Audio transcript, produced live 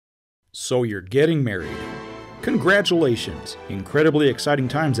So you're getting married. Congratulations! Incredibly exciting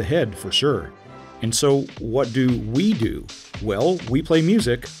times ahead for sure. And so what do? Well, we play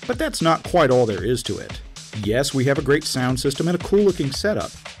music, but that's not quite all there is to it. Yes, we have a great sound system and a cool looking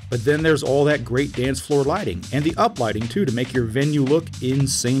setup, but then there's all that great dance floor lighting and the uplighting too to make your venue look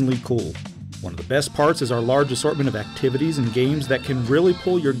insanely cool. One of the best parts is our large assortment of activities and games that can really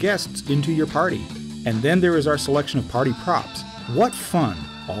pull your guests into your party. And then there is our selection of party props. What fun!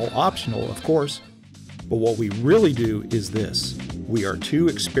 All optional, of course. But what we really do is this. We are two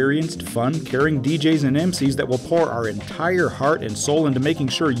experienced, fun, caring DJs and MCs that will pour our entire heart and soul into making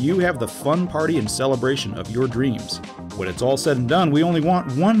sure you have the fun party and celebration of your dreams. When it's all said and done, we only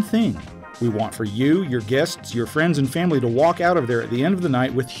want one thing. We want for you, your guests, your friends and family to walk out of there at the end of the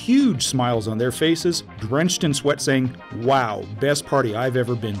night with huge smiles on their faces, drenched in sweat saying, "Wow, best party I've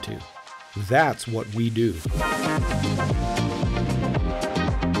ever been to." That's what we do.